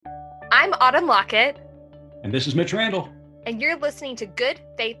I'm Autumn Lockett. And this is Mitch Randall. And you're listening to Good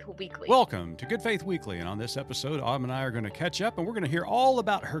Faith Weekly. Welcome to Good Faith Weekly. And on this episode, Autumn and I are going to catch up and we're going to hear all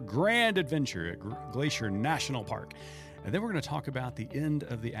about her grand adventure at Glacier National Park. And then we're going to talk about the end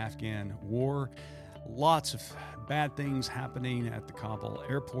of the Afghan war. Lots of bad things happening at the Kabul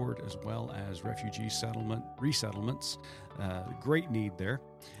airport, as well as refugee resettlements. Great need there.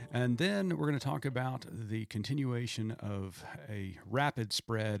 And then we're going to talk about the continuation of a rapid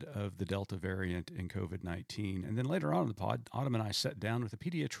spread of the Delta variant in COVID-19. And then later on in the pod, Autumn and I sat down with a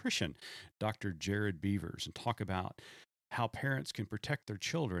pediatrician, Dr. Jared Beavers, and talk about how parents can protect their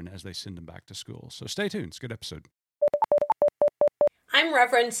children as they send them back to school. So stay tuned. It's a good episode. I'm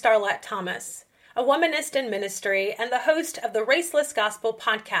Reverend Starlette Thomas, a womanist in ministry and the host of the Raceless Gospel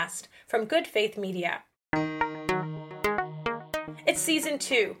podcast from Good Faith Media. It's season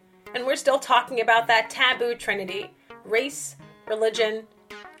 2, and we're still talking about that taboo trinity: race, religion,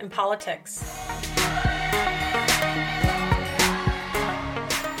 and politics.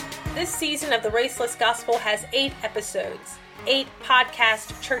 This season of the Raceless Gospel has 8 episodes, 8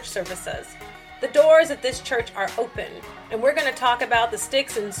 podcast church services. The doors at this church are open, and we're going to talk about the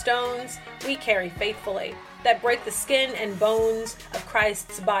sticks and stones we carry faithfully that break the skin and bones of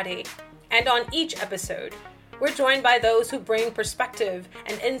Christ's body. And on each episode, we're joined by those who bring perspective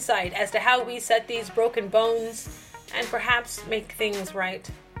and insight as to how we set these broken bones and perhaps make things right.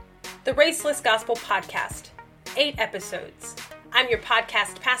 The Raceless Gospel Podcast, 8 episodes. I'm your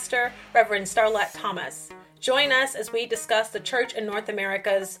podcast pastor, Reverend Starlette Thomas. Join us as we discuss the church in North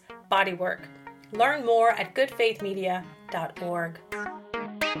America's bodywork. Learn more at goodfaithmedia.org.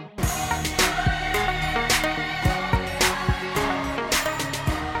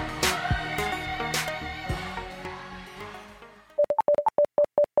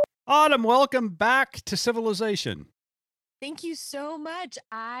 Autumn, welcome back to civilization. Thank you so much.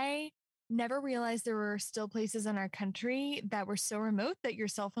 I never realized there were still places in our country that were so remote that your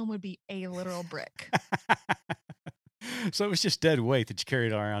cell phone would be a literal brick. So it was just dead weight that you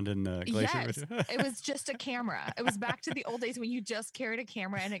carried around in Glacier? Yes, it was just a camera. It was back to the old days when you just carried a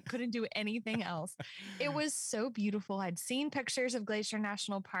camera and it couldn't do anything else. It was so beautiful. I'd seen pictures of Glacier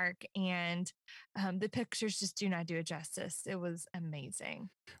National Park, and the pictures just do not do it justice. It was amazing.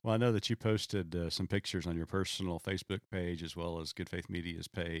 Well, I know that you posted some pictures on your personal Facebook page as well as Good Faith Media's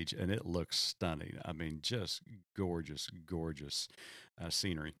page, and it looks stunning. I mean, just gorgeous, gorgeous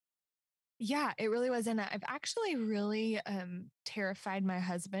scenery. Yeah, it really was. And I've actually really terrified my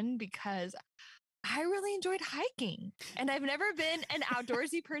husband because I really enjoyed hiking. And I've never been an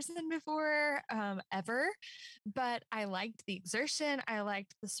outdoorsy person before, ever, but I liked the exertion. I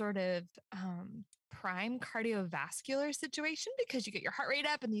liked the sort of prime cardiovascular situation because you get your heart rate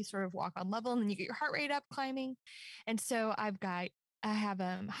up and you sort of walk on level and then you get your heart rate up climbing. And so I have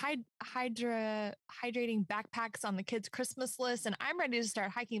hydrating backpacks on the kids' Christmas list, and I'm ready to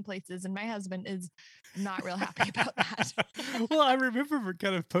start hiking places. And my husband is not real happy about that. Well, I remember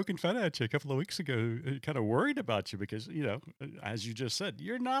kind of poking fun at you a couple of weeks ago, kind of worried about you because, you know, as you just said,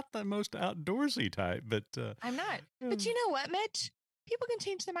 you're not the most outdoorsy type, but I'm not. But you know what, Mitch? People can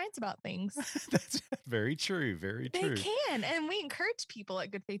change their minds about things. That's very true. Very true. They can. And we encourage people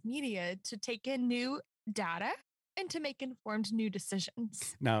at Good Faith Media to take in new data and to make informed new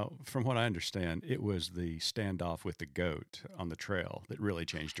decisions. Now, from what I understand, it was the standoff with the goat on the trail that really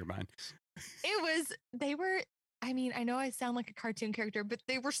changed your mind. I know I sound like a cartoon character, but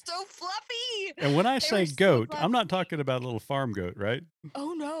they were so fluffy. And when I say goat, I'm not talking about a little farm goat, right?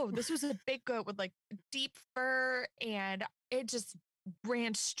 Oh, no. This was a big goat with like deep fur, and it just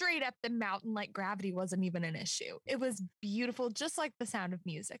ran straight up the mountain like gravity wasn't even an issue. It was beautiful, just like the sound of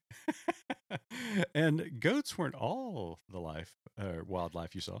music. And goats weren't all the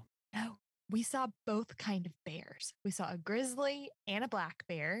wildlife you saw. No, we saw both kind of bears. We saw a grizzly and a black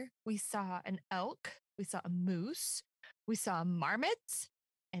bear. We saw an elk. We saw a moose. We saw marmots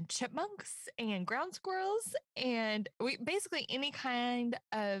and chipmunks and ground squirrels, and basically any kind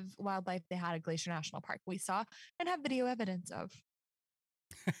of wildlife they had at Glacier National Park we saw and have video evidence of.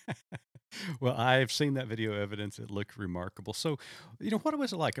 Well, I've seen that video evidence. It looked remarkable. So, you know, what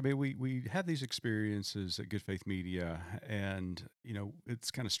was it like? I mean, we have these experiences at Good Faith Media, and, you know, it's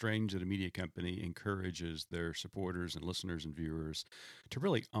kind of strange that a media company encourages their supporters and listeners and viewers to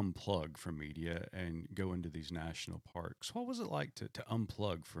really unplug from media and go into these national parks. What was it like to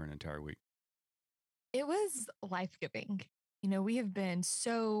unplug for an entire week? It was life-giving. You know, we have been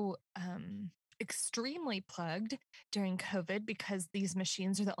so extremely plugged during COVID because these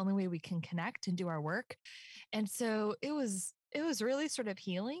machines are the only way we can connect and do our work. And so it was really sort of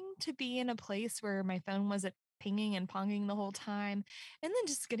healing to be in a place where my phone was at pinging and ponging the whole time. And then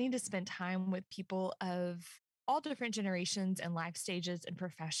just getting to spend time with people of all different generations and life stages and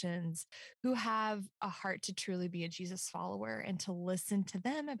professions who have a heart to truly be a Jesus follower, and to listen to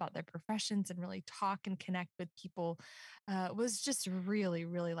them about their professions and really talk and connect with people was just really,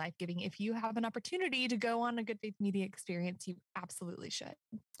 really life giving. If you have an opportunity to go on a Good Faith Media experience, you absolutely should.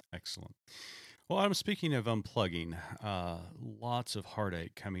 Excellent. Well, I'm speaking of unplugging. Lots of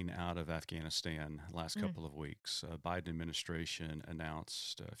heartache coming out of Afghanistan last couple of weeks. Biden administration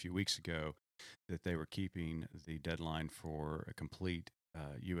announced a few weeks ago that they were keeping the deadline for a complete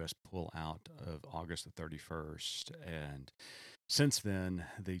U.S. pullout of August the 31st. And since then,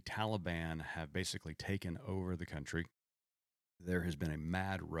 the Taliban have basically taken over the country. There has been a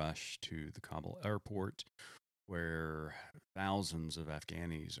mad rush to the Kabul airport, where thousands of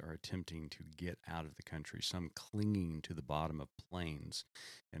Afghanis are attempting to get out of the country, some clinging to the bottom of planes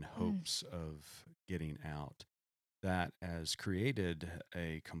in hopes of getting out. That has created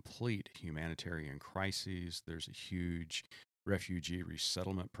a complete humanitarian crisis. There's a huge refugee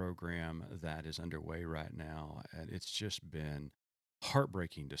resettlement program that is underway right now, and it's just been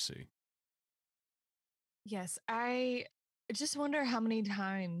heartbreaking to see. Yes, I just wonder how many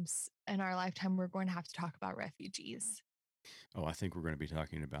times in our lifetime we're going to have to talk about refugees. Oh, I think we're going to be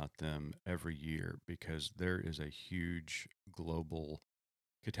talking about them every year because there is a huge global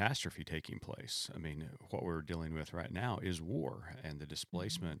catastrophe taking place. I mean, what we're dealing with right now is war and the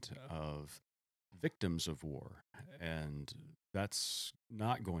displacement of victims of war. And that's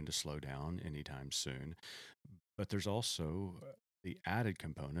not going to slow down anytime soon. But there's also the added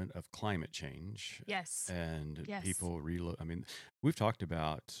component of climate change Yes. and Yes. people reload. I mean, we've talked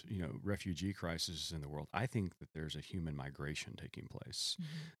about, refugee crises in the world. I think that there's a human migration taking place,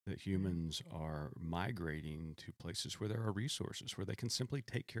 that humans are migrating to places where there are resources, where they can simply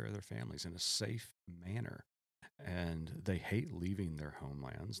take care of their families in a safe manner. And they hate leaving their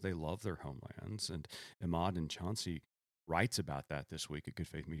homelands. They love their homelands. And Ahmad and Chauncey writes about that this week at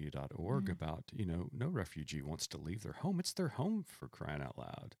goodfaithmedia.org about, no refugee wants to leave their home. It's their home, for crying out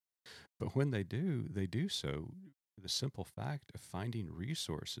loud. But when they do so the simple fact of finding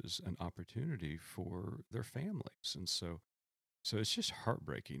resources and opportunity for their families. And so it's just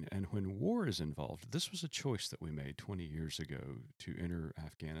heartbreaking. And when war is involved, this was a choice that we made 20 years ago to enter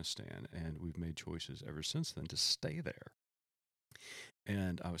Afghanistan, and we've made choices ever since then to stay there.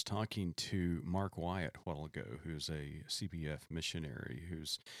 And I was talking to Mark Wyatt a while ago, who's a CBF missionary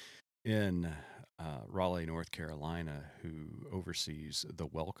who's in Raleigh, North Carolina, who oversees the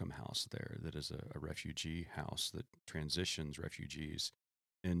Welcome House there, that is a refugee house that transitions refugees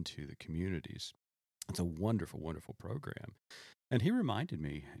into the communities. It's a wonderful, wonderful program. And he reminded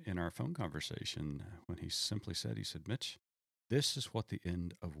me in our phone conversation when he simply said, Mitch, this is what the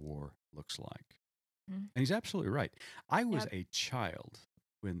end of war looks like. And he's absolutely right. I was a child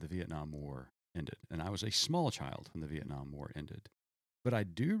when the Vietnam War ended, and I was a small child when the Vietnam War ended. But I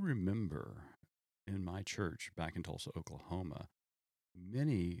do remember in my church back in Tulsa, Oklahoma,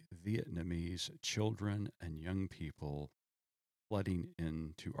 many Vietnamese children and young people flooding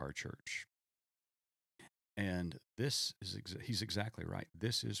into our church. And this is, he's exactly right.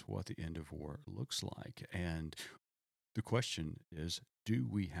 This is what the end of war looks like. And the question is, do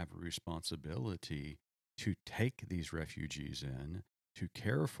we have a responsibility to take these refugees in, to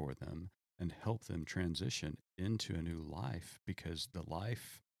care for them, and help them transition into a new life? Because the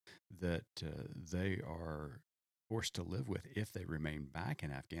life that they are forced to live with if they remain back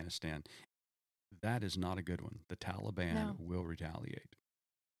in Afghanistan, that is not a good one. The Taliban will retaliate.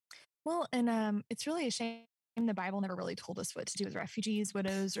 Well, and it's really a shame the Bible never really told us what to do with refugees,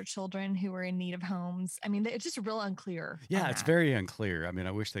 widows, or children who were in need of homes. I mean, it's just real unclear. Yeah, it's very unclear. I mean,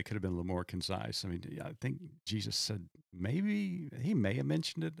 I wish they could have been a little more concise. I mean, I think Jesus said maybe he may have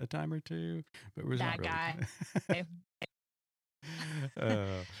mentioned it a time or two, but it was that not really.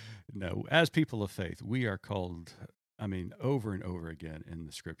 guy. No, as people of faith, we are called, over and over again in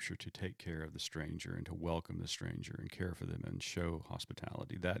the scripture to take care of the stranger and to welcome the stranger and care for them and show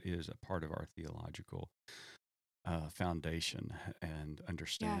hospitality. That is a part of our theological foundation and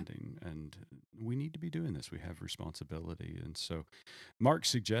understanding. And we need to be doing this. We have responsibility. And so Mark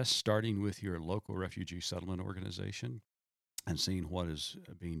suggests starting with your local refugee settlement organization and seeing what is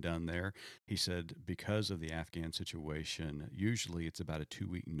being done there. He said because of the Afghan situation, usually it's about a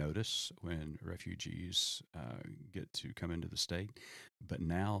 2-week notice when refugees get to come into the state. But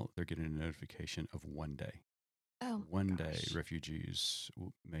now they're getting a notification of 1 day. One day refugees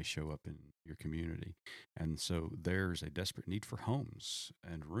may show up in your community. And so there's a desperate need for homes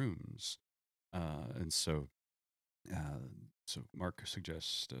and rooms. And so Mark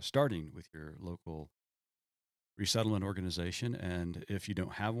suggests starting with your local resettlement organization. And if you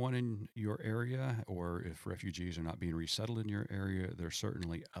don't have one in your area, or if refugees are not being resettled in your area, there are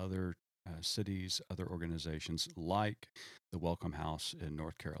certainly other cities, other organizations like the Welcome House in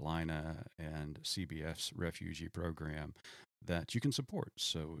North Carolina and CBF's refugee program that you can support.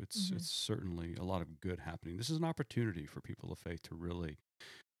 So it's certainly a lot of good happening. This is an opportunity for people of faith to really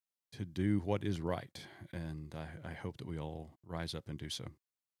to do what is right, and I hope that we all rise up and do so.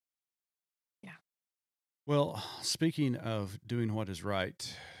 Yeah. Well, speaking of doing what is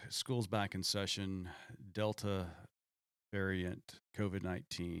right, school's back in session. Delta variant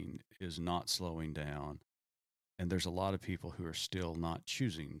COVID-19 is not slowing down. And there's a lot of people who are still not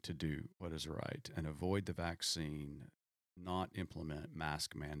choosing to do what is right and avoid the vaccine, not implement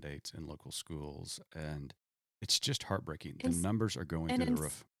mask mandates in local schools. And it's just heartbreaking. The numbers are going through the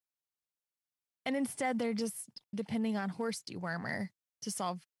roof. And instead, they're just depending on horse dewormer to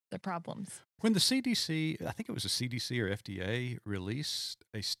solve the problems. When the CDC, I think it was the CDC or FDA, released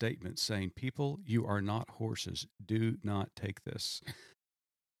a statement saying, people, you are not horses. Do not take this.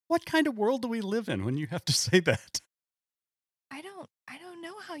 What kind of world do we live in when you have to say that? I don't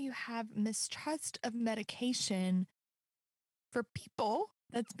know how you have mistrust of medication for people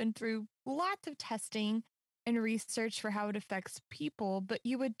that's been through lots of testing and research for how it affects people, but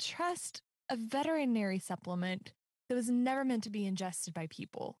you would trust a veterinary supplement that was never meant to be ingested by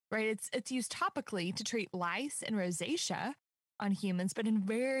people, right? It's used topically to treat lice and rosacea on humans, but in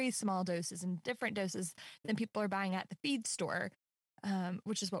very small doses and different doses than people are buying at the feed store,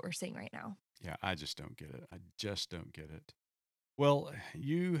 which is what we're seeing right now. Yeah, I just don't get it. I just don't get it. Well,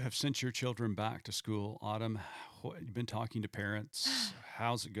 you have sent your children back to school, Autumn. You've been talking to parents.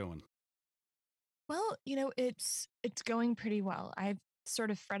 How's it going? Well, it's going pretty well. I've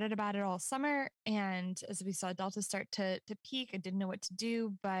sort of fretted about it all summer, and as we saw Delta start to peak, I didn't know what to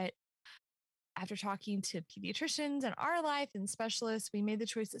do, but after talking to pediatricians and our life and specialists, we made the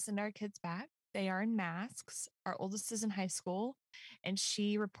choice to send our kids back. They are in masks. Our oldest is in high school, and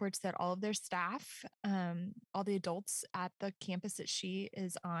she reports that all of their staff, all the adults at the campus that she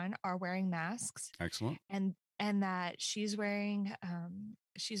is on, are wearing masks. Excellent. And that she's wearing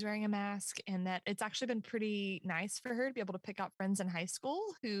a mask, and that it's actually been pretty nice for her to be able to pick out friends in high school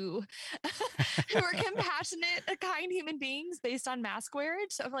who are compassionate, kind human beings based on mask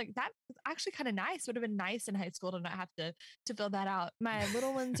wearage. So I'm like, that's actually kind of nice. Would have been nice in high school to not have to fill that out. My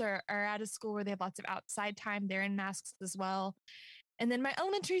little ones are at a school where they have lots of outside time. They're in masks as well. And then my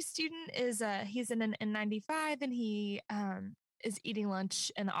elementary student is he's in an N95, and he is eating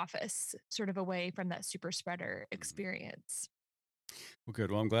lunch in the office, sort of away from that super spreader experience. Well,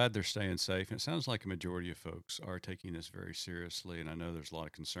 good. Well, I'm glad they're staying safe. And it sounds like a majority of folks are taking this very seriously. And I know there's a lot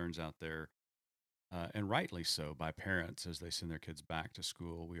of concerns out there, and rightly so, by parents as they send their kids back to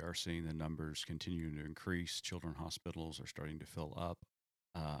school. We are seeing the numbers continuing to increase. Children's hospitals are starting to fill up.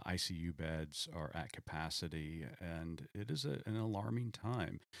 ICU beds are at capacity, and it is an alarming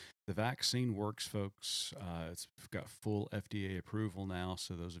time. The vaccine works, folks. It's got full FDA approval now.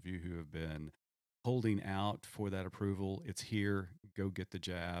 So those of you who have been holding out for that approval, it's here. Go get the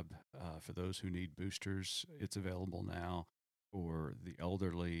jab. For those who need boosters, it's available now, or the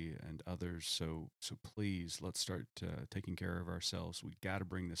elderly and others. So please, let's start taking care of ourselves. We got to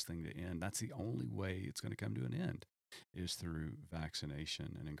bring this thing to end. That's the only way it's going to come to an end, is through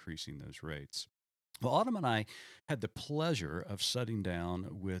vaccination and increasing those rates. Well, Autumn and I had the pleasure of sitting down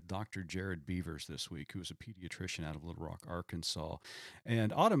with Dr. Jared Beavers this week, who is a pediatrician out of Little Rock, Arkansas.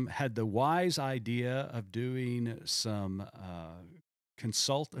 And Autumn had the wise idea of doing some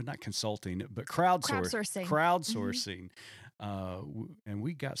crowdsourcing. And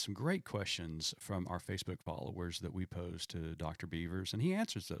we got some great questions from our Facebook followers that we posed to Dr. Beavers, and he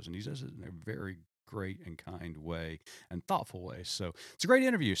answers those, and he does it in a very great and kind way and thoughtful way. So it's a great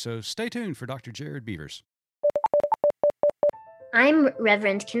interview. So stay tuned for Dr. Jared Beavers. I'm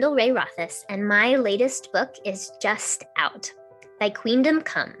Reverend Kendall Ray Rothis, and my latest book is just out. Thy Queendom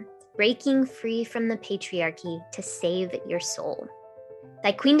Come, Breaking Free from the Patriarchy to Save Your Soul.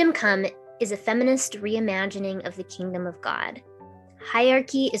 Thy Queendom Come is a feminist reimagining of the kingdom of God.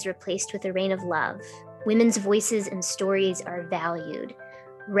 Hierarchy is replaced with a reign of love. Women's voices and stories are valued.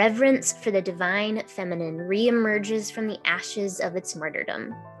 Reverence for the divine feminine reemerges from the ashes of its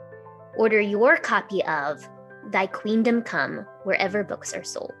martyrdom. Order your copy of Thy Queendom Come wherever books are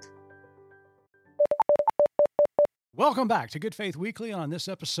sold. Welcome back to Good Faith Weekly. On this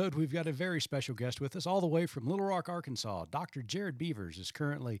episode, we've got a very special guest with us all the way from Little Rock, Arkansas. Dr. Jared Beavers is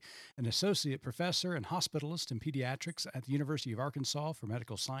currently an associate professor and hospitalist in pediatrics at the University of Arkansas for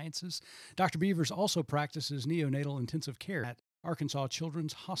Medical Sciences. Dr. Beavers also practices neonatal intensive care at Arkansas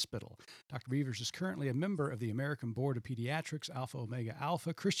Children's Hospital. Dr. Beavers is currently a member of the American Board of Pediatrics, Alpha Omega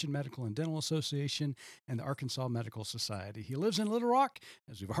Alpha, Christian Medical and Dental Association, and the Arkansas Medical Society. He lives in Little Rock,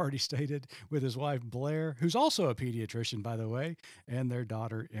 as we've already stated, with his wife Blair, who's also a pediatrician, by the way, and their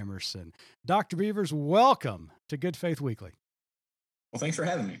daughter Emerson. Dr. Beavers, welcome to Good Faith Weekly. Well, thanks for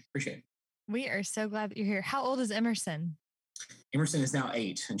having me. Appreciate it. We are so glad that you're here. How old is Emerson? Emerson is now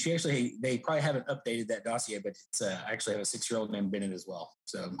 8, and they probably haven't updated that dossier, but it's, I actually have a 6-year-old named Bennett as well.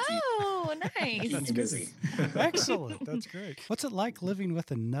 So nice. That's busy. Excellent. That's great. What's it like living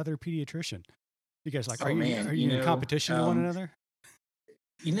with another pediatrician? You guys are you in competition with one another?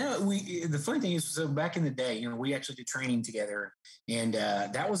 The funny thing is, so back in the day, we actually did training together, and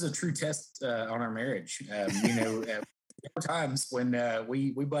that was a true test on our marriage. There were times when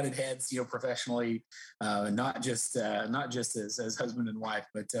we butted heads, professionally, not just as husband and wife,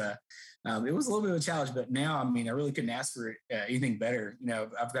 but it was a little bit of a challenge. But now, I really couldn't ask for anything better.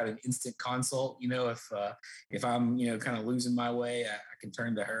 I've got an instant consult. If I'm kind of losing my way, I can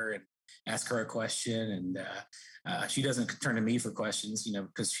turn to her and ask her a question, and she doesn't turn to me for questions,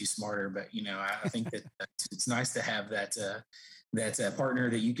 because she's smarter. But I think that it's nice to have that partner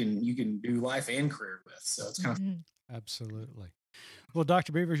that you can do life and career with. So it's kind of Absolutely. Well,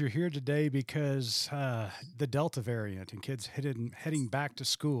 Dr. Beavers, you're here today because the Delta variant and kids heading back to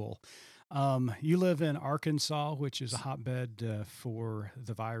school. You live in Arkansas, which is a hotbed for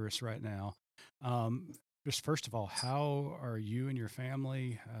the virus right now. Just first of all, how are you and your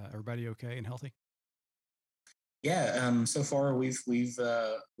family? Everybody okay and healthy? Yeah. So far we've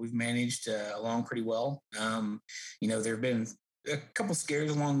managed along pretty well. There have been a couple scares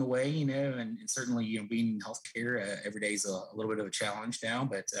along the way, and certainly, being in healthcare every day is a little bit of a challenge now,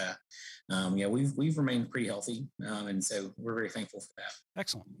 but we've remained pretty healthy. And so we're very thankful for that.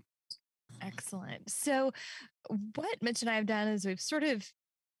 Excellent. So what Mitch and I have done is we've sort of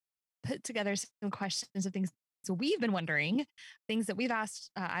put together some questions of things. So we've been wondering things that I've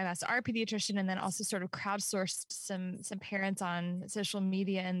asked our pediatrician, and then also sort of crowdsourced some parents on social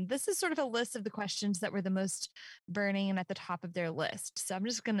media. And this is sort of a list of the questions that were the most burning and at the top of their list. So I'm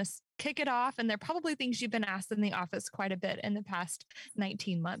just going to kick it off. And they're probably things you've been asked in the office quite a bit in the past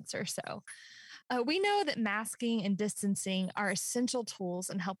 19 months or so. We know that masking and distancing are essential tools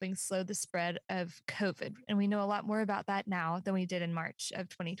in helping slow the spread of COVID. And we know a lot more about that now than we did in March of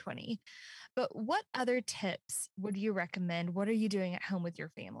 2020. But what other tips would you recommend? What are you doing at home with your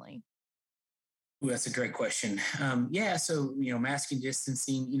family? Ooh, that's a great question. So, masking,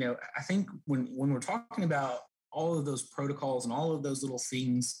 distancing, I think when we're talking about all of those protocols and all of those little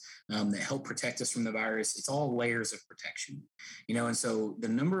things that help protect us from the virus, it's all layers of protection, and so the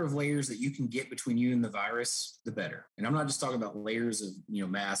number of layers that you can get between you and the virus, the better. And I'm not just talking about layers of,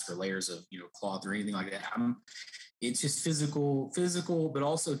 mask or layers of, cloth or anything like that. It's just physical, but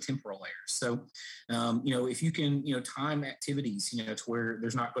also temporal layers. So, if you can, time activities, to where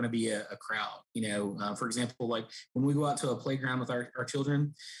there's not going to be a crowd, for example, like when we go out to a playground with our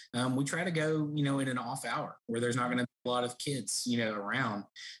children, we try to go, in an off hour where there's not going to be a lot of kids, around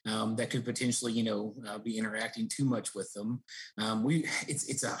that could potentially, be interacting too much with them.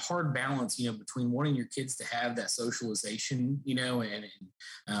 It's a hard balance, between wanting your kids to have that socialization,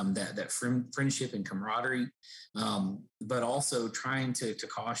 and that friendship and camaraderie. But also trying to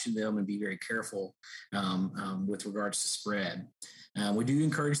caution them and be very careful with regards to spread. We do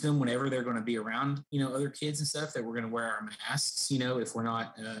encourage them whenever they're going to be around, other kids and stuff, that we're going to wear our masks, if we're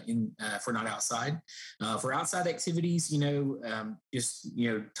not if we're not outside. For outside activities, just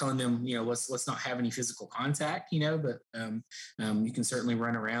telling them, let's not have any physical contact, but you can certainly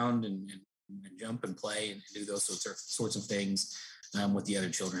run around and jump and play and do those sorts of things with the other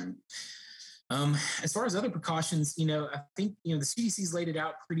children. As far as other precautions, I think, the CDC's laid it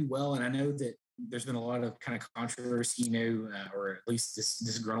out pretty well. And I know that there's been a lot of kind of controversy, or at least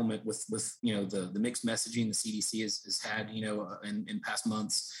disgruntlement with the mixed messaging the CDC has had, in past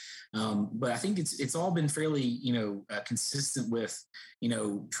months. But I think it's all been fairly, consistent with,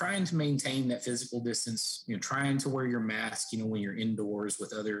 trying to maintain that physical distance, trying to wear your mask, when you're indoors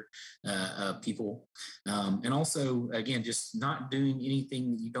with other people. And also, again, just not doing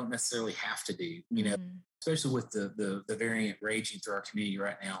anything that you don't necessarily have to do, especially with the variant raging through our community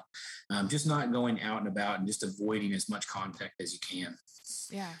right now. Just not going out and about and just avoiding as much contact as you can.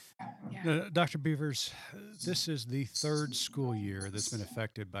 Yeah. Dr. Beavers, this is the third school year that's been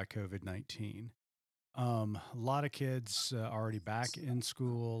affected by COVID-19. A lot of kids already back in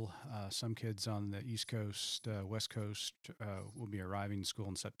school. Some kids on the East Coast, West Coast will be arriving in school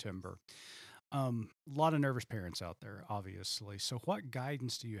in September. A lot of nervous parents out there, obviously. So, what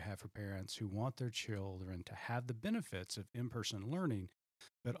guidance do you have for parents who want their children to have the benefits of in-person learning,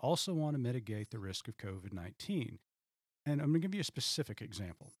 but also want to mitigate the risk of COVID-19? And I'm going to give you a specific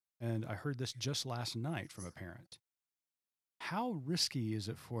example. And I heard this just last night from a parent. How risky is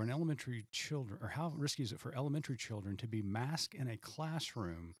it for elementary children to be masked in a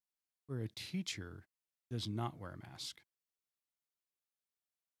classroom where a teacher does not wear a mask?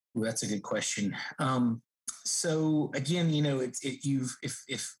 Well, that's a good question. So again,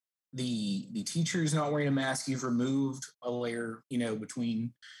 if the teacher is not wearing a mask, you've removed a layer,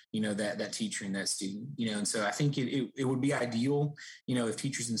 between, that teacher and that student, and so I think it would be ideal, if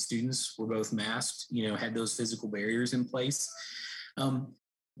teachers and students were both masked, had those physical barriers in place.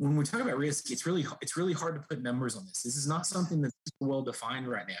 When we talk about risk, it's really hard to put numbers on this. This is not something that's well defined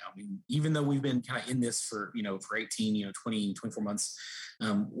right now. I mean, even though we've been kind of in this for 18, 20, 24 months,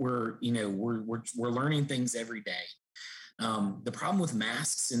 we're learning things every day. The problem with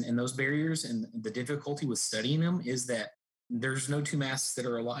masks and those barriers and the difficulty with studying them is that there's no two masks that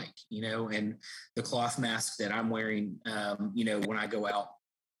are alike, and the cloth mask that I'm wearing, when I go out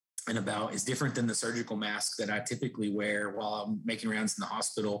and about is different than the surgical mask that I typically wear while I'm making rounds in the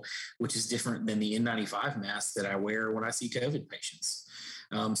hospital, which is different than the N95 mask that I wear when I see COVID patients.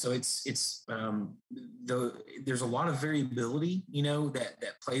 So there's a lot of variability,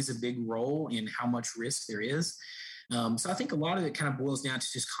 that plays a big role in how much risk there is. So I think a lot of it kind of boils down to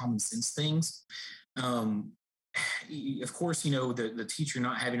just common sense things. Of course, the teacher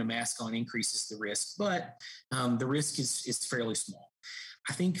not having a mask on increases the risk, but the risk is fairly small.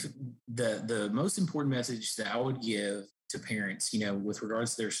 I think the most important message that I would give to parents, with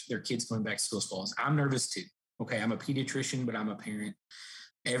regards to their kids going back to school this fall is I'm nervous too. Okay, I'm a pediatrician, but I'm a parent.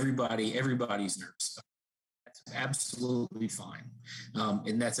 Everybody's nervous. That's absolutely fine,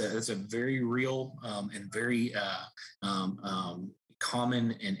 and that's a very real and very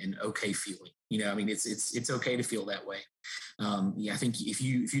common and okay feeling. I mean, it's okay to feel that way. I think if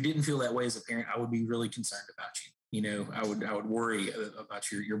you didn't feel that way as a parent, I would be really concerned about you. I would worry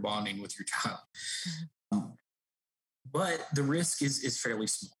about your bonding with your child. But the risk is fairly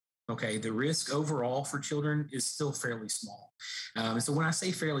small. Okay, the risk overall for children is still fairly small. And so when I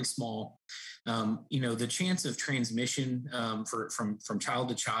say fairly small, the chance of transmission from child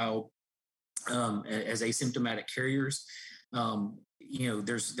to child as asymptomatic carriers,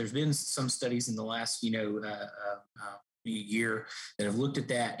 there's been some studies in the last year that have looked at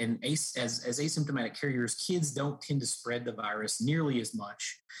that, and as asymptomatic carriers, kids don't tend to spread the virus nearly as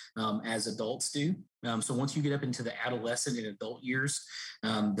much as adults do. So once you get up into the adolescent and adult years,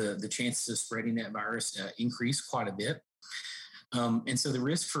 the chances of spreading that virus increase quite a bit. And so the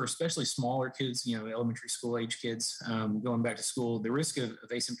risk for especially smaller kids, elementary school age kids going back to school, the risk of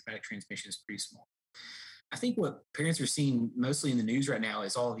asymptomatic transmission is pretty small. I think what parents are seeing mostly in the news right now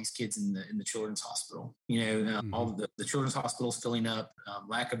is all of these kids in the children's hospital. All of the children's hospitals filling up,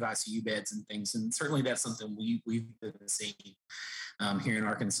 lack of ICU beds and things, and certainly that's something we've been seeing here in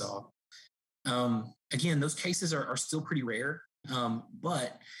Arkansas. Again, those cases are still pretty rare,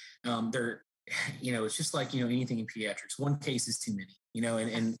 but they're it's just like anything in pediatrics. One case is too many.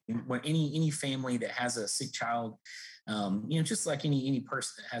 And when any family that has a sick child, just like any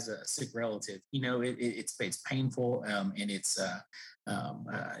person that has a sick relative, it's painful, and it's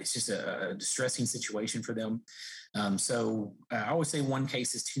just a distressing situation for them. So I always say one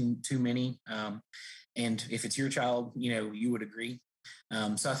case is too many. And if it's your child, you would agree.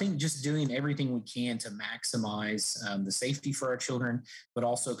 So I think just doing everything we can to maximize the safety for our children, but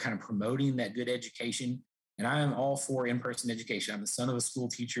also kind of promoting that good education. And I am all for in-person education. I'm the son of a school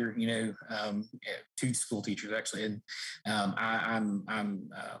teacher, two school teachers actually, and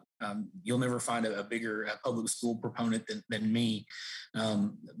you'll never find a bigger public school proponent than me.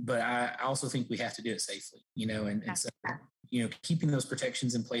 But I also think we have to do it safely, and so keeping those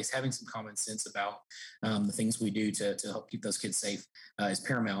protections in place, having some common sense about the things we do to help keep those kids safe is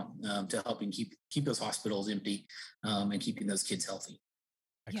paramount to helping keep those hospitals empty and keeping those kids healthy.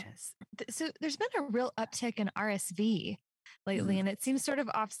 Yes. So there's been a real uptick in RSV lately, and it seems sort of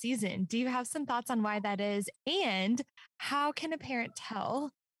off season. Do you have some thoughts on why that is? And how can a parent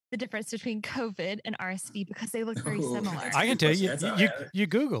tell the difference between COVID and RSV, because they look very similar? I can tell you, you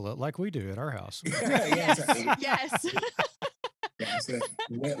Google it like we do at our house. Yes. Yes. Yeah, so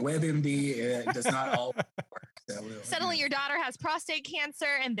WebMD does not all work. So Suddenly your daughter has prostate cancer,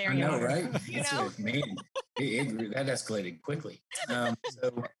 and there you know, are. right? Man, that escalated quickly.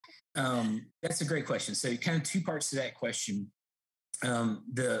 So that's a great question. So kind of two parts to that question.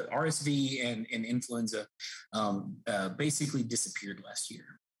 The RSV and influenza basically disappeared last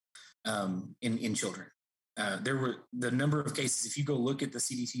year. in children. There were the number of cases, if you go look at the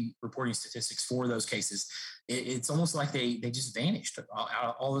CDC reporting statistics for those cases, it's almost like they just vanished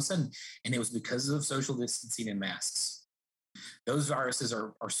all of a sudden. And it was because of social distancing and masks. Those viruses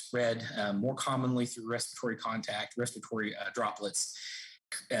are spread more commonly through respiratory contact, respiratory droplets.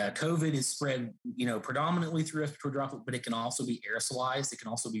 COVID is spread, predominantly through respiratory droplet, but it can also be aerosolized. It can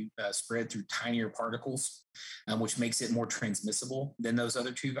also be spread through tinier particles, which makes it more transmissible than those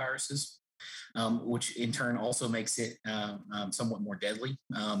other two viruses. Which in turn also makes it somewhat more deadly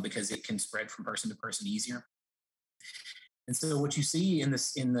because it can spread from person to person easier. And so what you see in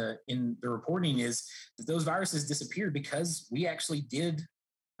the reporting is that those viruses disappeared because we actually did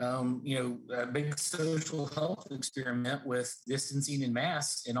a big social health experiment with distancing and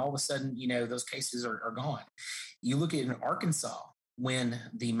masks, and all of a sudden, those cases are gone. You look at in Arkansas, when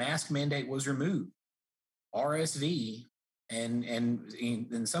the mask mandate was removed, RSV and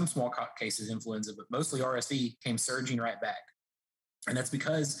in some small cases influenza, but mostly RSV came surging right back. And that's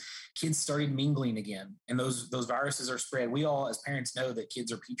because kids started mingling again, and those viruses are spread. We all, as parents, know that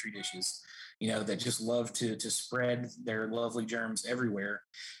kids are petri dishes, that just love to spread their lovely germs everywhere.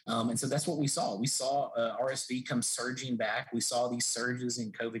 And so that's what we saw. We saw RSV come surging back. We saw these surges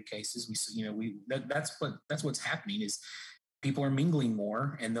in COVID cases. That's what's happening is people are mingling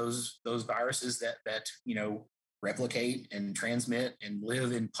more, and those viruses that replicate and transmit and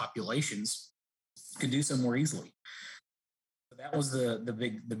live in populations can do so more easily. So that was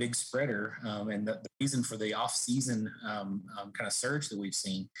the big spreader, and the reason for the off-season kind of surge that we've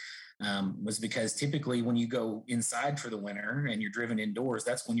seen was because typically when you go inside for the winter and you're driven indoors,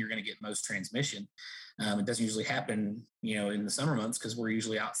 that's when you're going to get most transmission. It doesn't usually happen, in the summer months because we're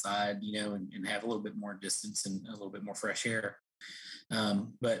usually outside, and have a little bit more distance and a little bit more fresh air.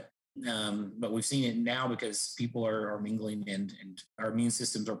 But we've seen it now because people are mingling and our immune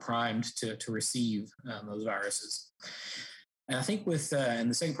systems are primed to receive those viruses. And I think with and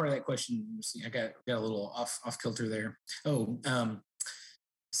the second part of that question, I got a little off kilter there.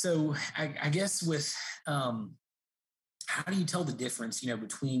 So I guess with how do you tell the difference,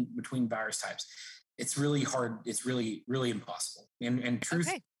 between virus types? It's really hard. It's really, really impossible. And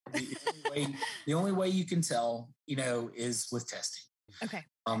truth, okay. the only way you can tell, is with testing. Okay.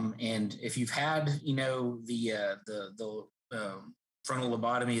 And if you've had, the frontal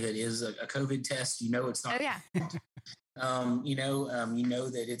lobotomy that is a COVID test, it's not. Oh, yeah. You know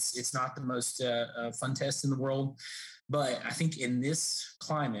that it's not the most fun test in the world. But I think in this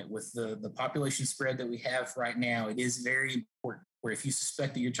climate, with the population spread that we have right now, it is very important where if you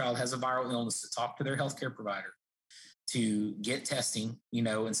suspect that your child has a viral illness, to talk to their healthcare provider, to get testing,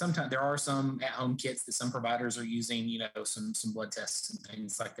 and sometimes there are some at-home kits that some providers are using, some blood tests and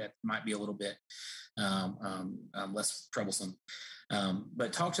things like that might be a little bit less troublesome.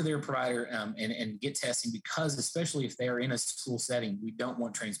 But talk to their provider and get testing, because especially if they are in a school setting, we don't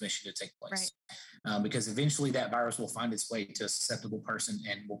want transmission to take place, right. Because eventually that virus will find its way to a susceptible person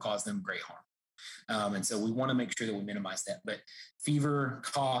and will cause them great harm. And so we want to make sure that we minimize that. But fever,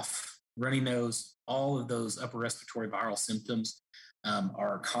 cough, runny nose, all of those upper respiratory viral symptoms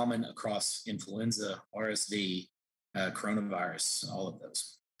are common across influenza, RSV, coronavirus, all of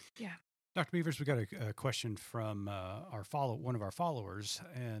those. Yeah. Dr. Beavers, we got a question from one of our followers,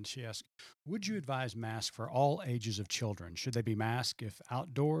 and she asked, would you advise masks for all ages of children? Should they be masked if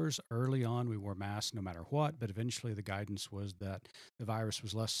outdoors? Early on, we wore masks no matter what, but eventually the guidance was that the virus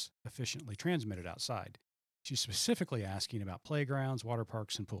was less efficiently transmitted outside. She's specifically asking about playgrounds, water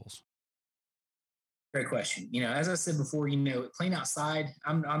parks, and pools. Great question. As I said before, playing outside,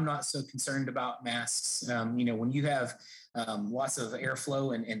 I'm not so concerned about masks. When you have lots of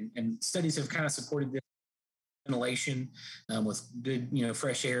airflow and studies have kind of supported this ventilation with good,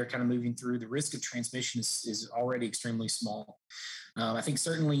 fresh air kind of moving through, the risk of transmission is already extremely small. I think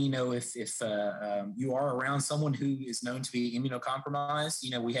certainly, if you are around someone who is known to be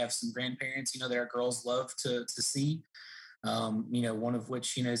immunocompromised, we have some grandparents, that our girls love to see. One of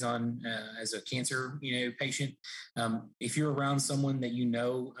which, is on as a cancer, patient. If you're around someone that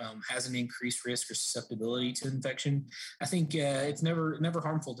has an increased risk or susceptibility to infection, I think it's never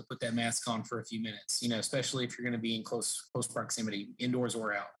harmful to put that mask on for a few minutes, especially if you're going to be in close proximity, indoors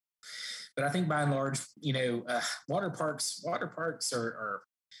or out. But I think by and large, water parks are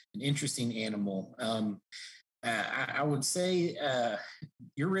an interesting animal. I would say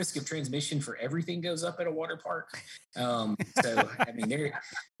your risk of transmission for everything goes up at a water park. So I mean,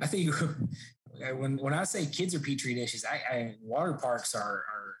 I think when I say kids are petri dishes, water parks are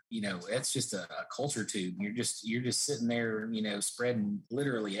it's just a culture tube. You're just sitting there, spreading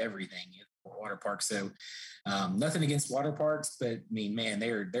literally everything. water park. So nothing against water parks, but I mean, man,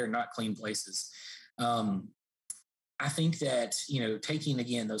 they're not clean places. I think that, taking,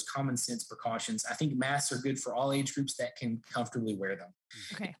 again, those common sense precautions, I think masks are good for all age groups that can comfortably wear them.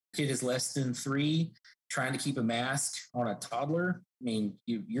 Okay. Kid is less than 3, trying to keep a mask on a toddler. I mean,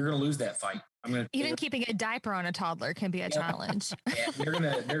 you're going to lose that fight. Even keeping a diaper on a toddler can be a challenge. Yeah,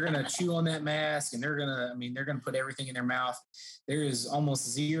 they're gonna chew on that mask, and they're gonna put everything in their mouth. There is almost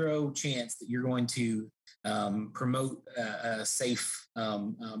zero chance that you're going to promote a safe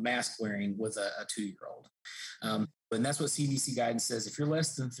mask wearing with a 2-year-old. And that's what CDC guidance says. If you're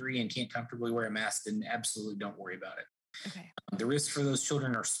less than 3 and can't comfortably wear a mask, then absolutely don't worry about it. Okay. The risk for those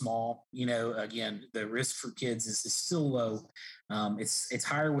children are small. Again, the risk for kids is still low. It's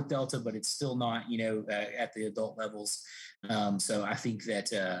higher with Delta, but it's still not, at the adult levels. So I think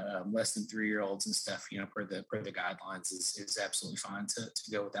that less than 3-year-olds and stuff, per the guidelines is absolutely fine to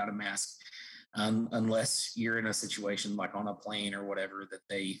go without a mask. Unless you're in a situation like on a plane or whatever that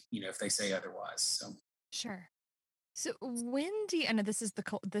they, if they say otherwise. So sure. So when do you, I know this is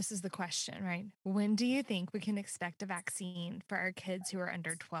the question, right? When do you think we can expect a vaccine for our kids who are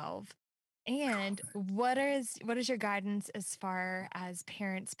under 12? And what is your guidance as far as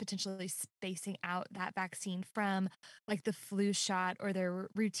parents potentially spacing out that vaccine from like the flu shot or their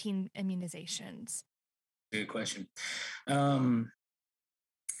routine immunizations? Good question.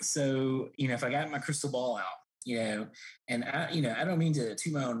 So, if I got my crystal ball out, and I don't mean to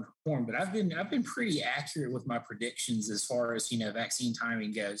toot my own horn, but I've been pretty accurate with my predictions as far as, vaccine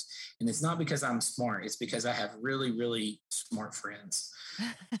timing goes. And it's not because I'm smart. It's because I have really, really smart friends.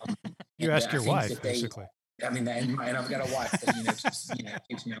 You ask your wife, basically. And I've got a wife that,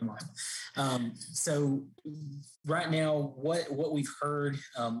 keeps me online. So right now, what we've heard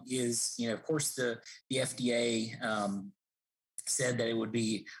is, of course, the FDA said that it would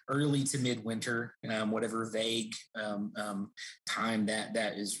be early to midwinter, whatever vague time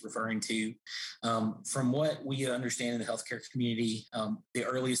that is referring to. From what we understand in the healthcare community, the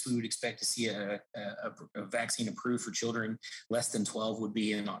earliest we would expect to see a vaccine approved for children less than 12 would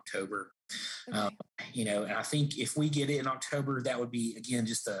be in October. Okay. And I think if we get it in October, that would be, again,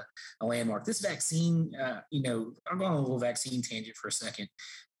 just a landmark. This vaccine, I'm going on a little vaccine tangent for a second.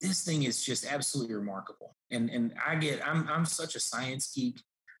 This thing is just absolutely remarkable. And I'm such a science geek.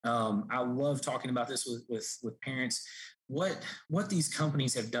 I love talking about this with parents. What these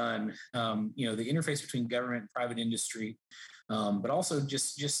companies have done, the interface between government and private industry, but also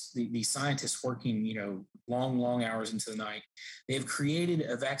just the scientists working, long hours into the night. They've created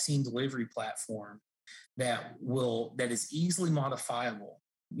a vaccine delivery platform that is easily modifiable.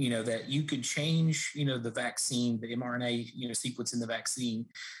 That you could change, the vaccine, the mRNA, sequence in the vaccine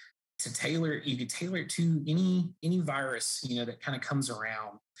to tailor it to any virus, that kind of comes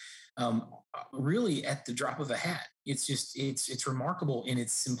around, really at the drop of a hat. It's remarkable in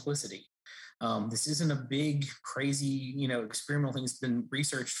its simplicity. This isn't a big, crazy, experimental thing. It's been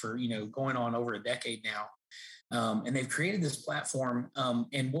researched for, going on over a decade now. And they've created this platform.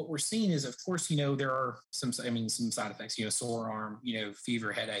 And what we're seeing is, of course, there are some side effects, sore arm,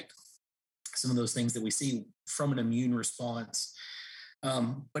 fever, headache, some of those things that we see from an immune response.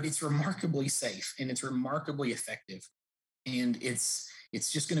 But it's remarkably safe and it's remarkably effective. And it's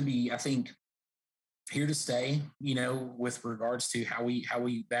just going to be, I think, here to stay, with regards to how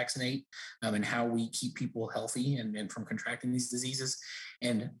we vaccinate and how we keep people healthy and from contracting these diseases.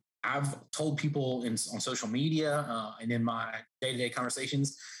 And I've told people on social media and in my day-to-day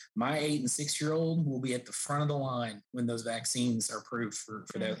conversations, my 8 and 6-year-old will be at the front of the line when those vaccines are approved for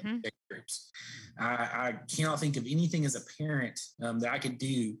those groups. I cannot think of anything as a parent that I could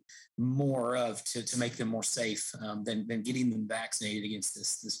do more of to make them more safe than getting them vaccinated against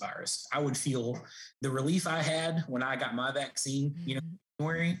this virus. I would feel the relief I had when I got my vaccine,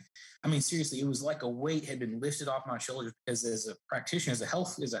 January. I mean, seriously, it was like a weight had been lifted off my shoulders, because as a practitioner, as a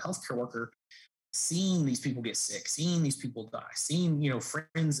healthcare worker, seeing these people get sick, seeing these people die, seeing,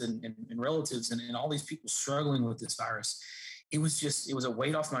 friends and relatives and all these people struggling with this virus, it was a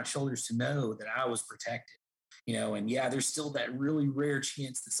weight off my shoulders to know that I was protected, and there's still that really rare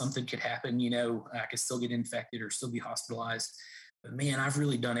chance that something could happen, I could still get infected or still be hospitalized. But man, I've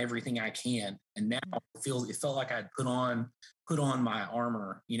really done everything I can. And now it felt like I'd put on my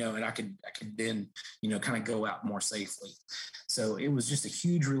armor, and I could then, kind of go out more safely. So it was just a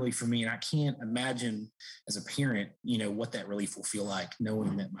huge relief for me. And I can't imagine as a parent, what that relief will feel like,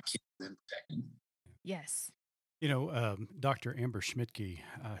 knowing that my kids have been protected. Yes. Dr. Amber Schmidtke,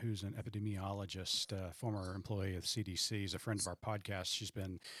 who's an epidemiologist, former employee of CDC, is a friend of our podcast. She's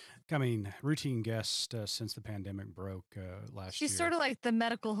been coming routine guest since the pandemic broke last year. She's sort of like the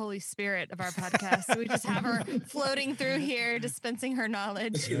medical Holy Spirit of our podcast. So we just have her floating through here, dispensing her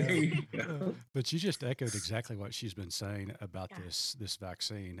knowledge. But you just echoed exactly what she's been saying about this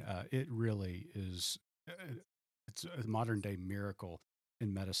vaccine. It really is, it's a modern day miracle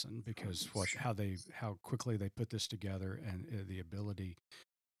in medicine, because how quickly they put this together, and the ability,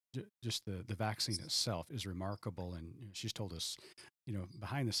 just the vaccine itself is remarkable. And she's told us,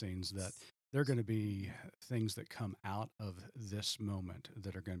 behind the scenes, that there are going to be things that come out of this moment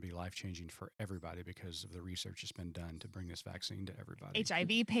that are going to be life-changing for everybody because of the research that's been done to bring this vaccine to everybody.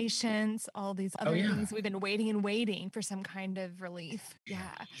 HIV patients, all these other things. We've been waiting for some kind of relief. Yeah.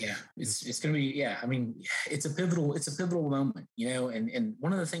 It's going to be, I mean, it's a pivotal moment, and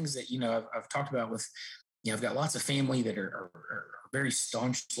one of the things that, I've talked about with, I've got lots of family that are very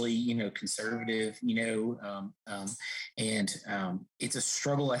staunchly, conservative, and it's a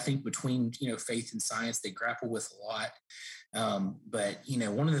struggle, I think, between, faith and science. They grapple with a lot. But,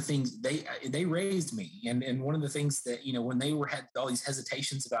 one of the things they raised me, and one of the things that, when they had all these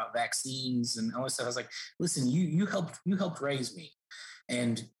hesitations about vaccines and all this stuff, I was like, listen, you helped raise me.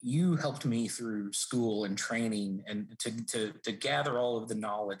 And you helped me through school and training, and to gather all of the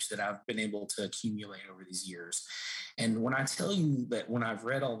knowledge that I've been able to accumulate over these years. And when I tell you that, when I've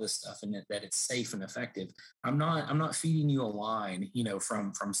read all this stuff and that it's safe and effective, I'm not feeding you a line,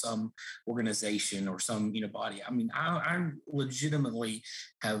 from some organization or some, body. I mean, I legitimately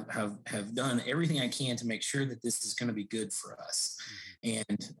have done everything I can to make sure that this is going to be good for us.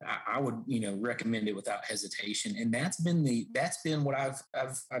 And I would, recommend it without hesitation. And that's been what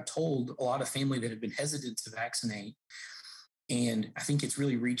I've told a lot of family that have been hesitant to vaccinate. And I think it's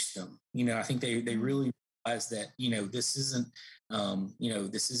really reached them. I think they really realize that, this isn't,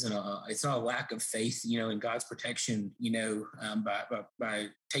 it's not a lack of faith, in God's protection, by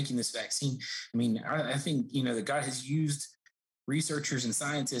taking this vaccine. I mean, I think, that God has used researchers and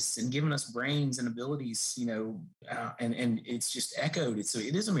scientists and given us brains and abilities, and it's just echoed. It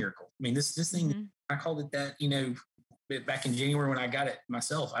is a miracle. I mean, this thing, I called it that, back in January when I got it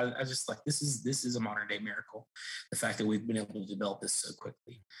myself. I just like, this is a modern day miracle. The fact that we've been able to develop this so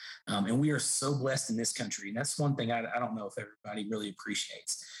quickly. And we are so blessed in this country. And that's one thing I don't know if everybody really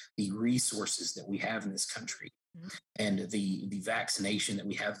appreciates, the resources that we have in this country. And the vaccination that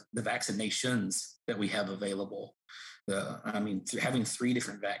we have, the vaccinations that we have available. Having 3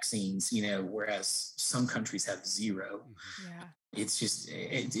 different vaccines, whereas some countries have 0. Yeah. It's just,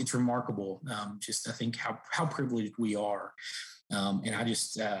 it's remarkable. I think how privileged we are. And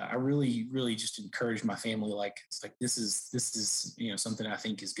I really, really just encourage my family. Like, it's like, this is, something I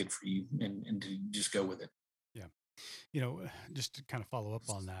think is good for you, and to just go with it. Yeah. Just to kind of follow up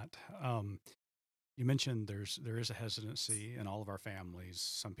on that. You mentioned there is a hesitancy in all of our families.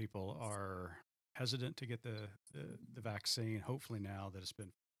 Some people are hesitant to get the vaccine. Hopefully, now that it's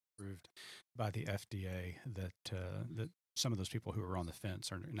been approved by the FDA, that some of those people who are on the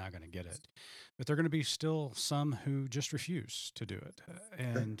fence are now going to get it. But there are going to be still some who just refuse to do it.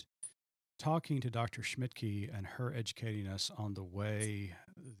 And talking to Dr. Schmidtke and her educating us on the way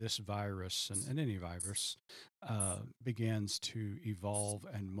this virus and any virus begins to evolve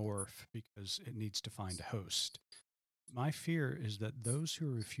and morph because it needs to find a host. My fear is that those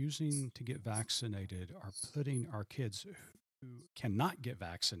who are refusing to get vaccinated are putting our kids who cannot get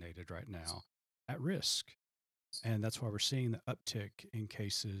vaccinated right now at risk. And that's why we're seeing the uptick in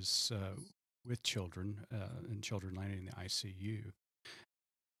cases with children and children landing in the ICU.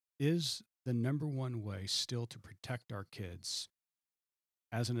 Is the number one way still to protect our kids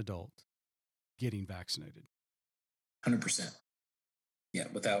as an adult getting vaccinated? 100%. Yeah,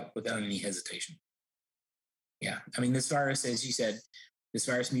 without any hesitation. Yeah, I mean, this virus, as you said, this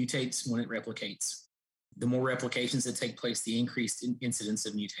virus mutates when it replicates. The more replications that take place, the increased incidence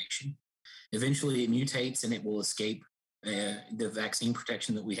of mutation. Eventually, it mutates and it will escape the vaccine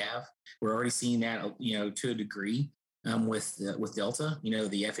protection that we have. We're already seeing that, to a degree with Delta.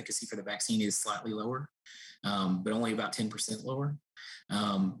 The efficacy for the vaccine is slightly lower, but only about 10% lower.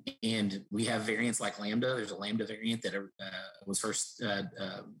 And we have variants like Lambda. There's a Lambda variant that was first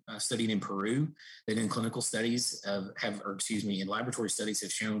studied in Peru, that in clinical studies in laboratory studies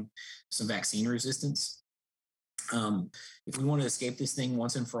have shown some vaccine resistance. If we want to escape this thing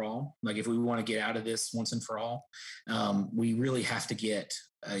once and for all, like if we want to get out of this once and for all, we really have to get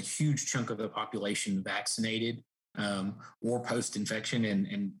a huge chunk of the population vaccinated or post-infection,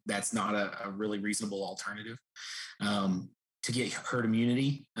 and that's not a really reasonable alternative. To get herd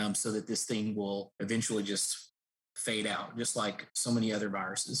immunity, so that this thing will eventually just fade out, just like so many other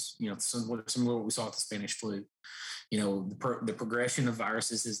viruses. Some of what we saw with the Spanish flu. The progression of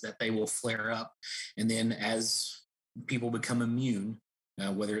viruses is that they will flare up, and then as people become immune,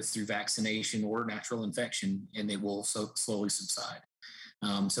 whether it's through vaccination or natural infection, and they will slowly subside.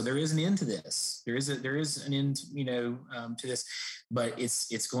 So there is an end to this. There is an end, to this, but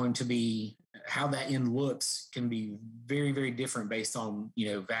it's going to be how that end looks can be very, very different based on,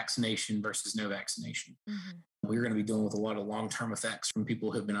 vaccination versus no vaccination. Mm-hmm. We're going to be dealing with a lot of long-term effects from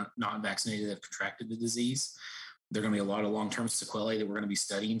people who have been not vaccinated that have contracted the disease. There are going to be a lot of long-term sequelae that we're going to be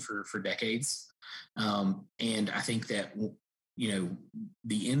studying for decades. And I think that,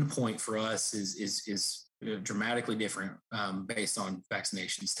 the end point for us is dramatically different based on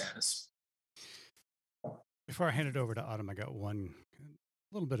vaccination status. Before I hand it over to Autumn, I got one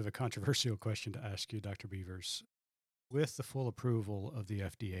little bit of a controversial question to ask you, Dr. Beavers. With the full approval of the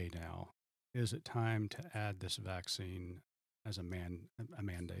FDA now, is it time to add this vaccine as a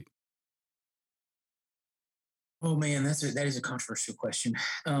mandate? Oh man, that is a controversial question.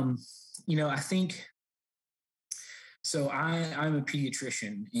 I think. So I'm a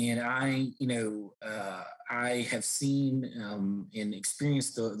pediatrician, and I have seen and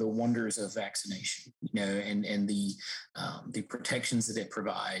experienced the wonders of vaccination, and the protections that it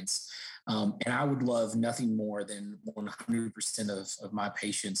provides. And I would love nothing more than 100% of my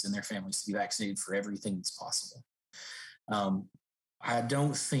patients and their families to be vaccinated for everything that's possible. I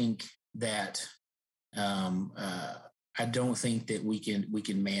don't think that we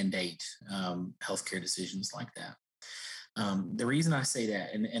can mandate healthcare decisions like that. The reason I say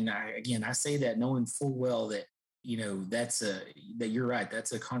that, and I say that knowing full well that that you're right.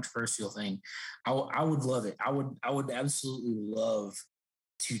 That's a controversial thing. I would love it. I would absolutely love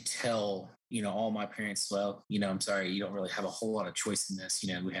to tell all my parents, well, I'm sorry, you don't really have a whole lot of choice in this.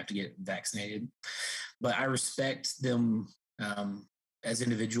 We have to get vaccinated. But I respect them as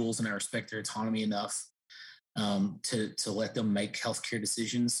individuals, and I respect their autonomy enough to let them make healthcare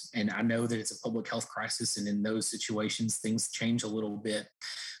decisions. And I know that it's a public health crisis, and in those situations, things change a little bit.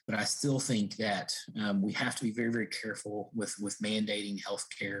 But I still think that we have to be very, very careful with mandating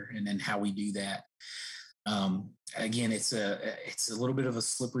healthcare and then how we do that. Again, it's a little bit of a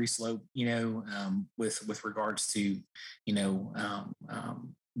slippery slope, with regards to,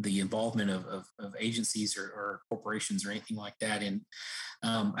 the involvement of agencies or corporations or anything like that. And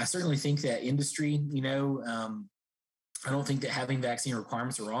I certainly think that industry, I don't think that having vaccine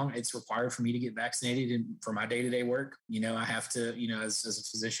requirements are wrong. It's required for me to get vaccinated and for my day-to-day work. I have to, as a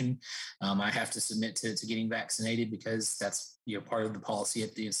physician, I have to submit to getting vaccinated because that's, part of the policy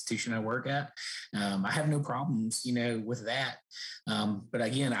at the institution I work at. I have no problems, with that. But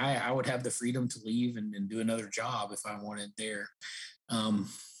again, I would have the freedom to leave and do another job if I wanted there.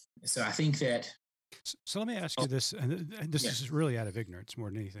 So I think that. So let me ask you this, and this is really out of ignorance more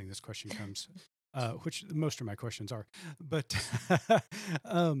than anything. This question comes, which most of my questions are, but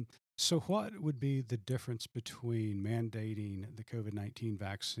so what would be the difference between mandating the COVID-19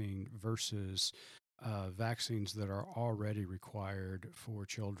 vaccine versus vaccines that are already required for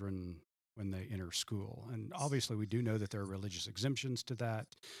children when they enter school? And obviously we do know that there are religious exemptions to that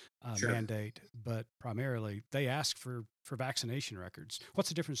mandate, but primarily they ask for vaccination records. What's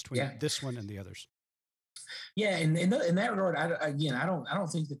the difference between this one and the others? Yeah, in that regard, I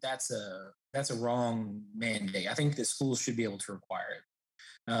don't think that that's a wrong mandate. I think that schools should be able to require it.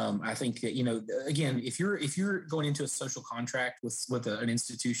 I think that again, if you're going into a social contract with an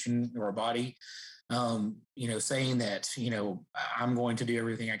institution or a body, saying that I'm going to do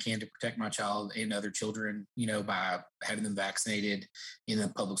everything I can to protect my child and other children, by having them vaccinated in a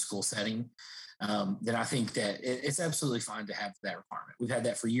public school setting, then I think that it's absolutely fine to have that requirement. We've had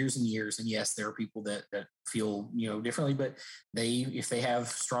that for years and years. And yes, there are people that feel, differently, but if they have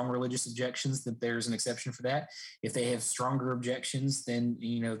strong religious objections, then there's an exception for that. If they have stronger objections, then,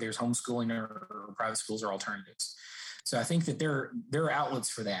 there's homeschooling or private schools or alternatives. So I think that there are outlets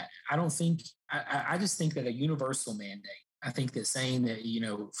for that. I just think that a universal mandate, I think that saying that,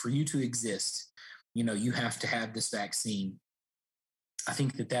 for you to exist, you have to have this vaccine. I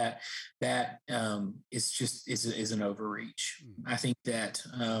think that is an overreach. I think that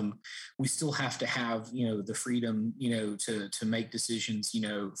we still have to have, the freedom, to make decisions,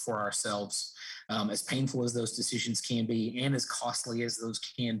 for ourselves, as painful as those decisions can be and as costly as those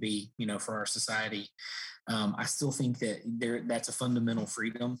can be, for our society. I still think that that's a fundamental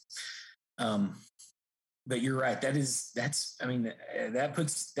freedom. but you're right. I mean, that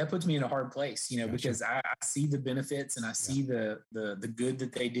puts me in a hard place, Gotcha. because I see the benefits and I see the good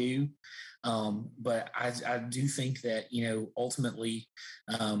that they do. But I do think that, ultimately,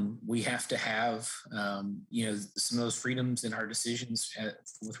 we have to have, some of those freedoms in our decisions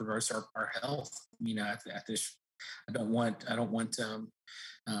with regards to our health. At this, I don't want,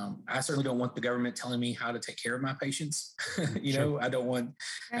 I certainly don't want the government telling me how to take care of my patients. Sure. I don't want,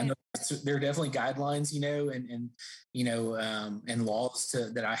 I know there are definitely guidelines, and laws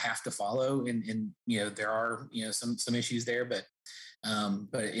that I have to follow. And there are, some issues there, but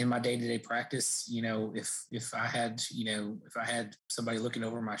in my day-to-day practice, if I had somebody looking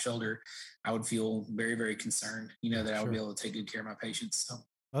over my shoulder, I would feel very, very concerned, that I would be able to take good care of my patients. So.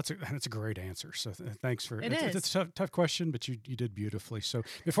 That's a great answer. So thanks for It it's is. a tough question, but you did beautifully. So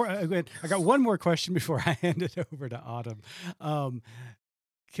before I got one more question before I hand it over to Autumn.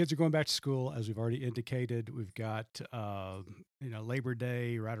 Kids are going back to school, as we've already indicated. We've got Labor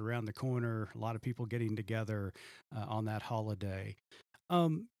Day right around the corner. A lot of people getting together on that holiday.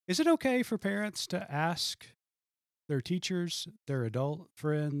 Is it okay for parents to ask their teachers, their adult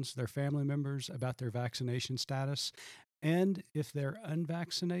friends, their family members about their vaccination status? And if they're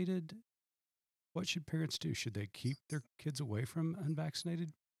unvaccinated, what should parents do? Should they keep their kids away from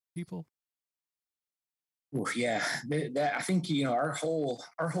unvaccinated people? Well, yeah, I think our whole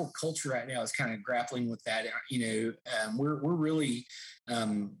culture right now is kind of grappling with that. We're really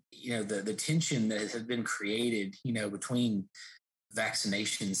the tension that has been created between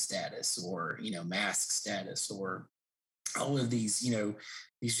vaccination status or mask status or all of these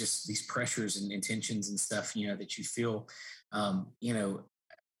these pressures and tensions and stuff that you feel.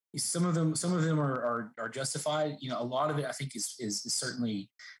 Some of them are justified. A lot of it I think is certainly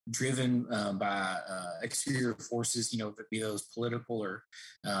driven by exterior forces. Be those political or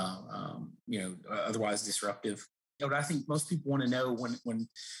otherwise disruptive. What I think most people want to know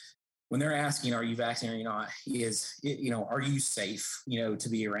when they're asking, "Are you vaccinated or not?" is are you safe? To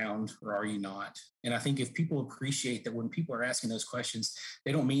be around, or are you not? And I think if people appreciate that when people are asking those questions,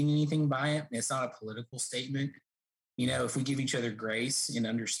 they don't mean anything by it. It's not a political statement. If we give each other grace and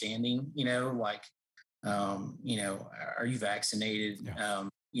understanding, are you vaccinated? Yeah.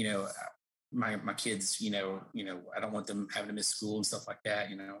 My kids, I don't want them having to miss school and stuff like that.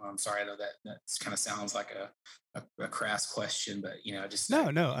 I'm sorry. I know that kind of sounds like a crass question, but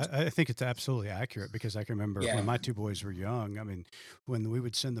I think it's absolutely accurate, because I can remember when my two boys were young. I mean, when we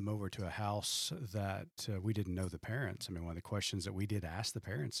would send them over to a house that we didn't know the parents. I mean, one of the questions that we did ask the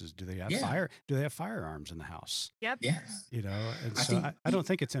parents is, do they have firearms in the house? Yep. Yeah. And I don't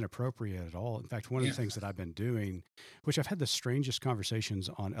think it's inappropriate at all. In fact, one of the things that I've been doing, which I've had the strangest conversations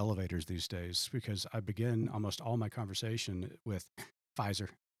on elevators these days, because I begin almost all my conversation with Pfizer.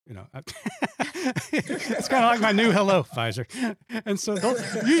 It's kind of like my new hello, Pfizer. And so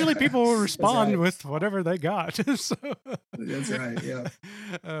usually people will respond with whatever they got. So. That's right. Yeah.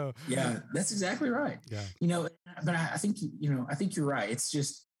 Yeah, that's exactly right. Yeah. But I think you're right. It's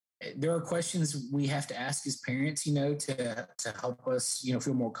just, there are questions we have to ask as parents, to help us,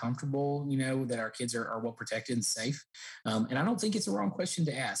 feel more comfortable, that our kids are well protected and safe. And I don't think it's a wrong question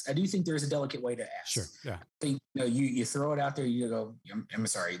to ask. I do think there's a delicate way to ask. Sure. Yeah. I think, you throw it out there, you go, I'm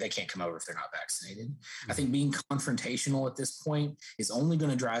sorry, they can't come over if they're not vaccinated. Mm-hmm. I think being confrontational at this point is only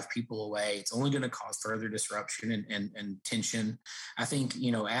going to drive people away. It's only going to cause further disruption and tension. I think,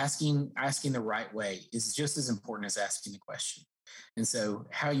 asking the right way is just as important as asking the question. And so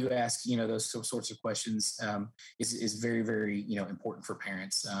how you ask, those sorts of questions is very, very, important for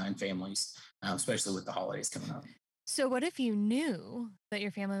parents and families, especially with the holidays coming up. So what if you knew that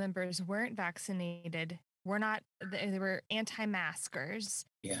your family members weren't vaccinated, they were anti-maskers,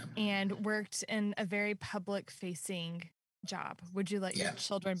 and worked in a very public-facing job? Would you let your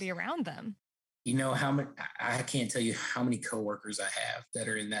children be around them? How many? I can't tell you how many coworkers I have that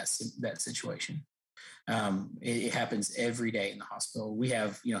are in that situation. It happens every day in the hospital. We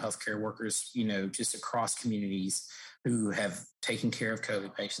have, healthcare workers, just across communities who have taken care of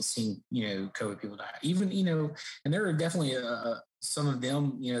COVID patients, seen, COVID people die. Even, and there are definitely some of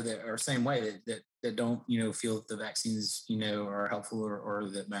them, that are the same way that don't, feel that the vaccines, are helpful or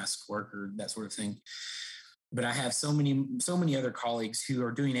that masks work or that sort of thing. But I have so many other colleagues who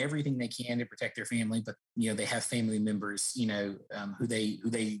are doing everything they can to protect their family, but they have family members, who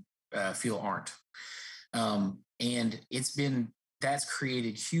they feel aren't. And that's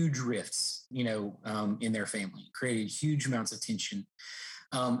created huge rifts, in their family, created huge amounts of tension.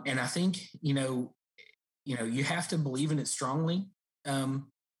 And I think, you have to believe in it strongly,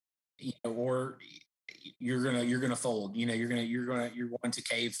 or, you're gonna fold. You're going to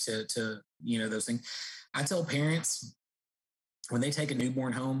cave to those things. I tell parents when they take a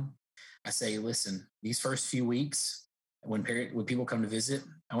newborn home, I say, listen, these first few weeks, when people come to visit,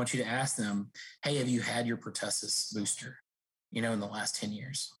 I want you to ask them, hey, have you had your pertussis booster, in the last 10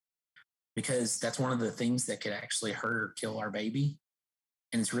 years? Because that's one of the things that could actually hurt or kill our baby.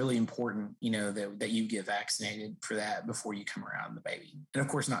 And it's really important, that you get vaccinated for that before you come around the baby. And of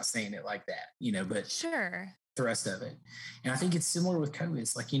course, not saying it like that, but sure, the rest of it. And I think it's similar with COVID.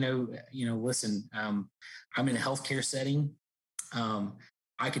 It's like, listen, I'm in a healthcare setting.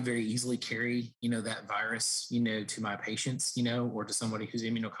 I could very easily carry, that virus, to my patients, or to somebody who's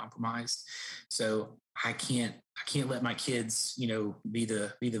immunocompromised. So I can't let my kids, be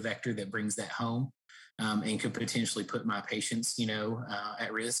the vector that brings that home, and could potentially put my patients,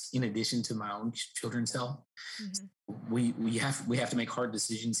 at risk in addition to my own children's health. Mm-hmm. We have to make hard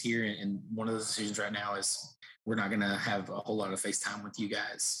decisions here. And one of those decisions right now is we're not going to have a whole lot of FaceTime with you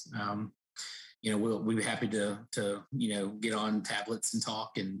guys. We'll be happy to get on tablets and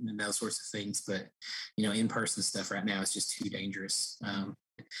talk and those sorts of things. But, in-person stuff right now is just too dangerous.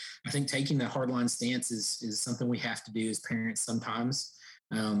 I think taking the hardline stance is something we have to do as parents sometimes,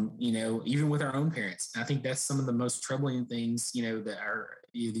 even with our own parents. I think that's some of the most troubling things, that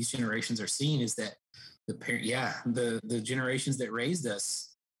these generations are seeing, is that the generations that raised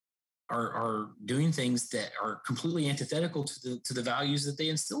us are doing things that are completely antithetical to the values that they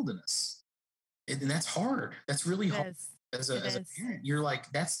instilled in us. And that's hard. That's really hard. As a parent, you're like,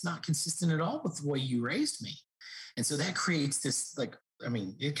 that's not consistent at all with the way you raised me. And so that creates this,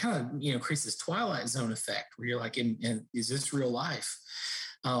 it kind of, creates this Twilight Zone effect where you're like, is this real life?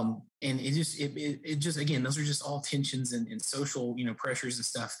 And it just, again, those are just all tensions and social, pressures and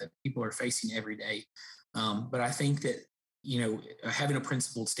stuff that people are facing every day. But I think that, having a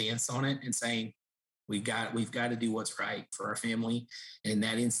principled stance on it and saying, we've got to do what's right for our family. And in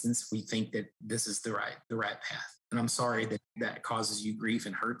that instance, we think that this is the right path. And I'm sorry that causes you grief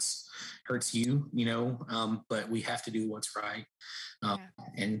and hurts you, but we have to do what's right.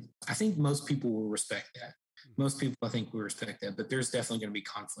 And I think most people will respect that. Most people, I think, will respect that, but there's definitely going to be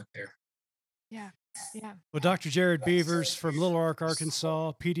conflict there. Yeah. Yeah. Well, Dr. Jared Beavers from Little Rock,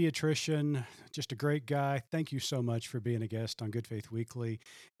 Arkansas, pediatrician, just a great guy. Thank you so much for being a guest on Good Faith Weekly.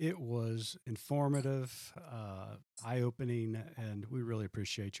 It was informative, eye-opening, and we really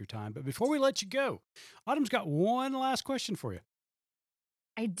appreciate your time. But before we let you go, Autumn's got one last question for you.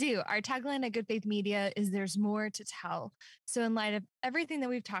 I do. Our tagline at Good Faith Media is "There's more to tell." So in light of everything that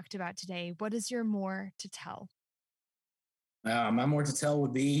we've talked about today, what is your more to tell? My more to tell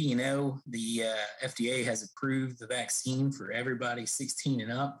would be, the FDA has approved the vaccine for everybody 16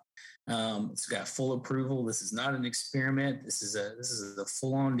 and up. It's got full approval. This is not an experiment. This is a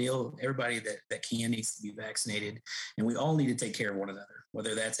full-on deal. Everybody that needs to be vaccinated, and we all need to take care of one another.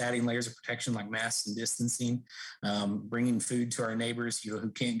 Whether that's adding layers of protection like masks and distancing, bringing food to our neighbors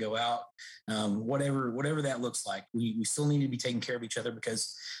who can't go out, whatever that looks like. We still need to be taking care of each other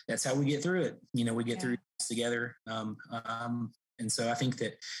because that's how we get through it. We get through this together. And so I think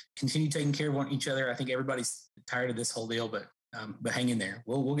that continue taking care of each other. I think everybody's tired of this whole deal, but hang in there.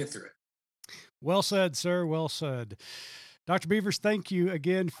 We'll get through it. Well said, sir. Well said. Dr. Beavers, thank you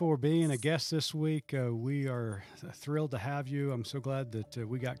again for being a guest this week. We are thrilled to have you. I'm so glad that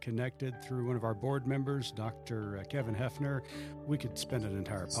we got connected through one of our board members, Dr. Kevin Hefner. We could spend an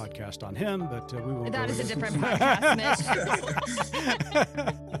entire podcast on him, but we won't. That is a different podcast,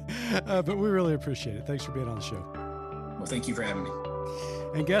 Mitch. But we really appreciate it. Thanks for being on the show. Well, thank you for having me.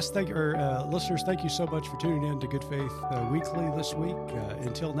 And guests, listeners, thank you so much for tuning in to Good Faith Weekly this week.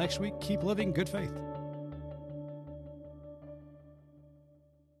 Until next week, keep living good faith.